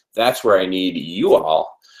money? That's where I need you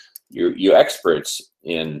all, you experts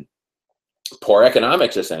in poor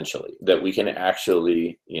economics, essentially, that we can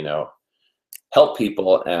actually, help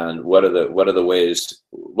people. And what are the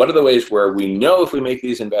ways where we know if we make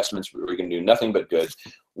these investments, we're going to do nothing but good?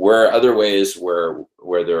 Where are other ways where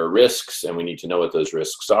there are risks, and we need to know what those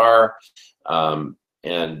risks are?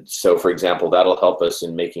 And so, for example, that'll help us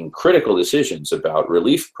in making critical decisions about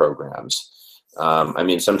relief programs. I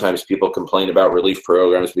mean, sometimes people complain about relief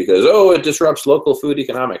programs because, it disrupts local food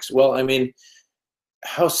economics. Well, I mean,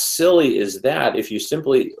 how silly is that if you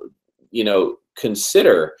simply,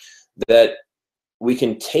 consider that we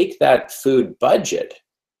can take that food budget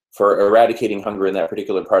for eradicating hunger in that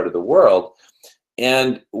particular part of the world,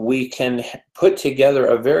 and we can put together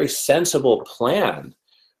a very sensible plan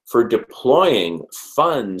for deploying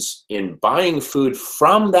funds in buying food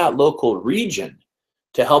from that local region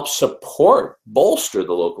to help bolster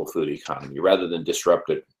the local food economy rather than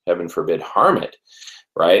disrupt it, heaven forbid, harm it,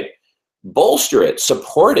 right? Bolster it,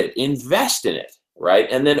 support it, invest in it, right?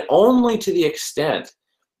 And then only to the extent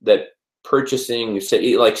that purchasing, say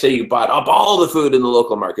you bought up all the food in the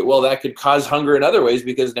local market, well, that could cause hunger in other ways,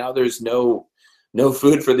 because now there's no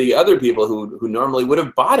food for the other people who normally would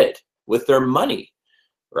have bought it with their money,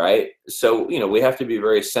 right? So, we have to be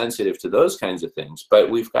very sensitive to those kinds of things,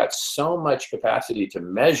 but we've got so much capacity to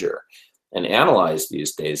measure and analyze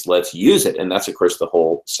these days. Let's use it. And that's, of course, the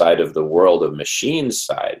whole side of the world of machines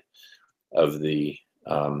side of the,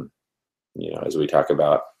 as we talk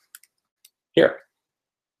about here,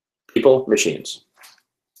 people, machines.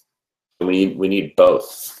 We need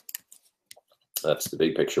both. That's the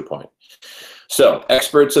big picture point. So,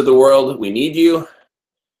 experts of the world, we need you.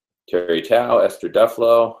 Terry Tao, Esther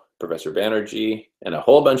Duflo, Professor Banerjee, and a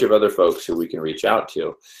whole bunch of other folks who we can reach out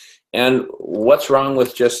to. And what's wrong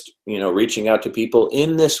with just, reaching out to people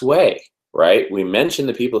in this way, right? We mention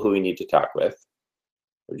the people who we need to talk with.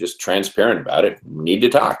 We're just transparent about it. We need to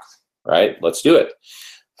talk, right? Let's do it.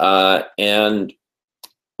 And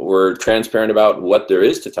we're transparent about what there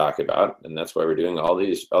is to talk about, and that's why we're doing all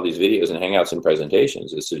these videos and hangouts and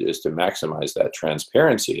presentations, is to maximize that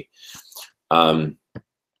transparency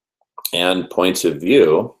and points of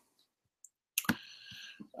view,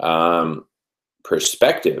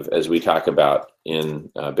 perspective, as we talk about in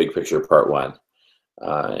Big Picture Part 1,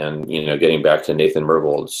 and getting back to Nathan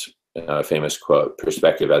Myhrvold's famous quote,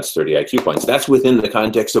 "Perspective adds 30 IQ points." That's within the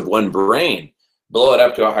context of one brain. Blow it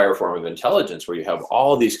up to a higher form of intelligence where you have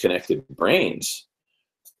all these connected brains.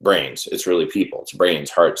 It's really people. It's brains,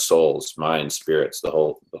 hearts, souls, minds, spirits, the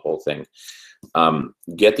whole thing.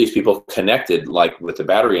 Get these people connected, like with the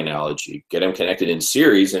battery analogy. Get them connected in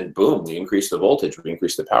series, and boom, we increase the voltage, we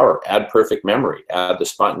increase the power. Add perfect memory. Add the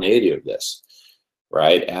spontaneity of this,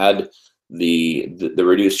 right? Add the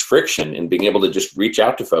reduced friction and being able to just reach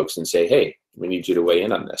out to folks and say, "Hey, we need you to weigh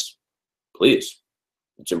in on this, please.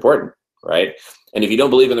 It's important." right? And if you don't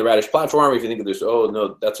believe in the Radish platform, if you think there's, oh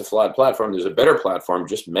no, that's a flawed platform, there's a better platform,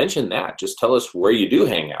 just mention that. Just tell us where you do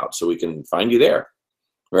hang out so we can find you there,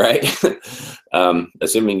 right?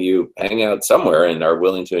 Assuming you hang out somewhere and are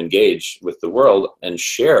willing to engage with the world and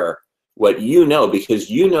share what you know, because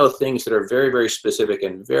you know things that are very, very specific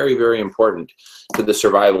and very, very important to the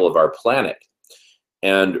survival of our planet.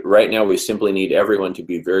 And right now we simply need everyone to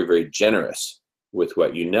be very, very generous with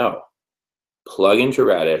what you know. Plug into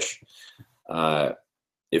Radish.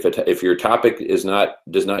 If your topic does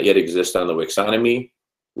not yet exist on the Wixonomy,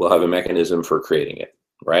 we'll have a mechanism for creating it,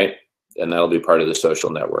 right? And that'll be part of the social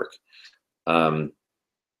network.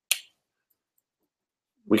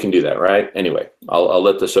 We can do that, right? Anyway, I'll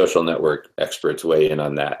let the social network experts weigh in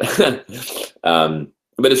on that.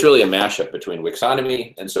 But it's really a mashup between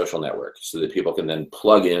Wixonomy and social network, so that people can then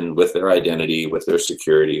plug in with their identity, with their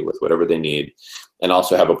security, with whatever they need, and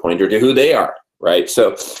also have a pointer to who they are, right?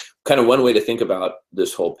 So kind of one way to think about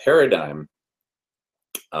this whole paradigm,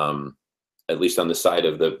 at least on the side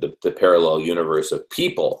of the parallel universe of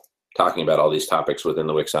people talking about all these topics within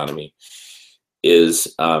the Wixonomy,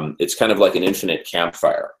 is it's kind of like an infinite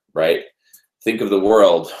campfire, right? Think of the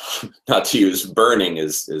world, not to use burning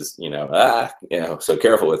as so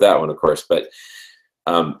careful with that one, of course, but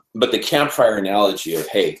the campfire analogy of,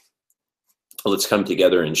 hey, let's come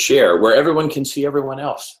together and share, where everyone can see everyone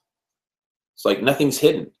else. It's like nothing's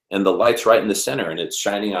hidden, and the light's right in the center, and it's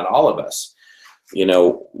shining on all of us.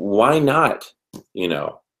 Why not,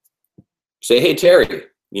 say, hey, Terry,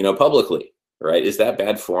 publicly, right? Is that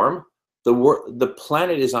bad form? The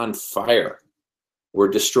planet is on fire. We're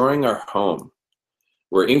destroying our home.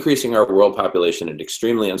 We're increasing our world population at an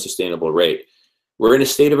extremely unsustainable rate. We're in a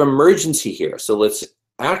state of emergency here. So let's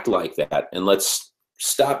act like that, and let's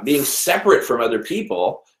stop being separate from other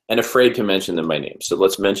people and afraid to mention them by name. So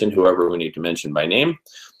let's mention whoever we need to mention by name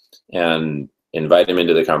and invite them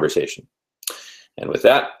into the conversation. And with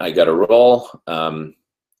that, I got to roll.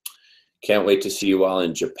 Can't wait to see you all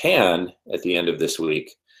in Japan at the end of this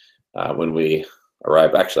week when we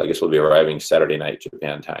arrive. Actually, I guess we'll be arriving Saturday night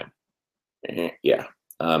Japan time. Yeah.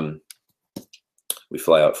 We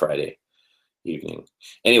fly out Friday evening.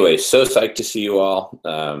 Anyway, so psyched to see you all.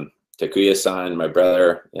 Takuya-san, my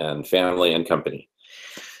brother, and family and company.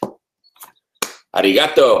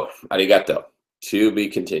 Arigato. Arigato. To be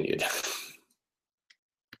continued.